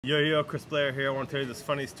Yo, Chris Blair here. I want to tell you this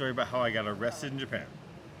funny story about how I got arrested in Japan.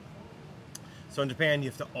 So in Japan, you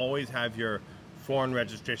have to always have your foreign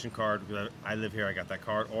registration card, because I live here, I got that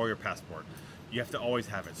card, or your passport. You have to always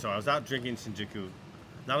have it. So I was out drinking in Shinjuku,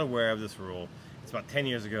 not aware of this rule. It's about 10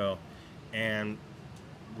 years ago, and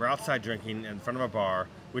we're outside drinking in front of a bar,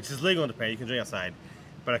 which is legal in Japan, you can drink outside,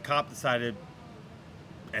 but a cop decided,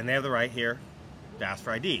 and they have the right here to ask for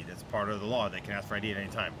ID. That's part of the law. They can ask for ID at any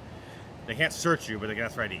time. They can't search you, but they can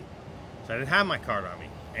ask for ID. So I didn't have my card on me,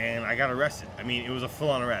 and I got arrested. I mean, it was a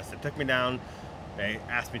full-on arrest. They took me down. They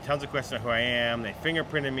asked me tons of questions on who I am. They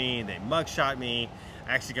fingerprinted me. They mugshot me.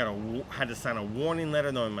 I actually had to sign a warning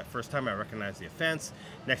letter, knowing my first time I recognized the offense.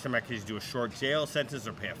 Next time I could just do a short jail sentence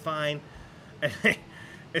or pay a fine.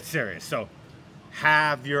 It's serious. So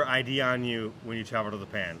have your ID on you when you travel to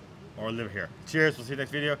Japan or live here. Cheers. We'll see you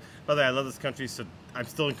next video. By the way, I love this country, so I'm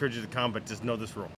still encouraging you to come, but just know this rule.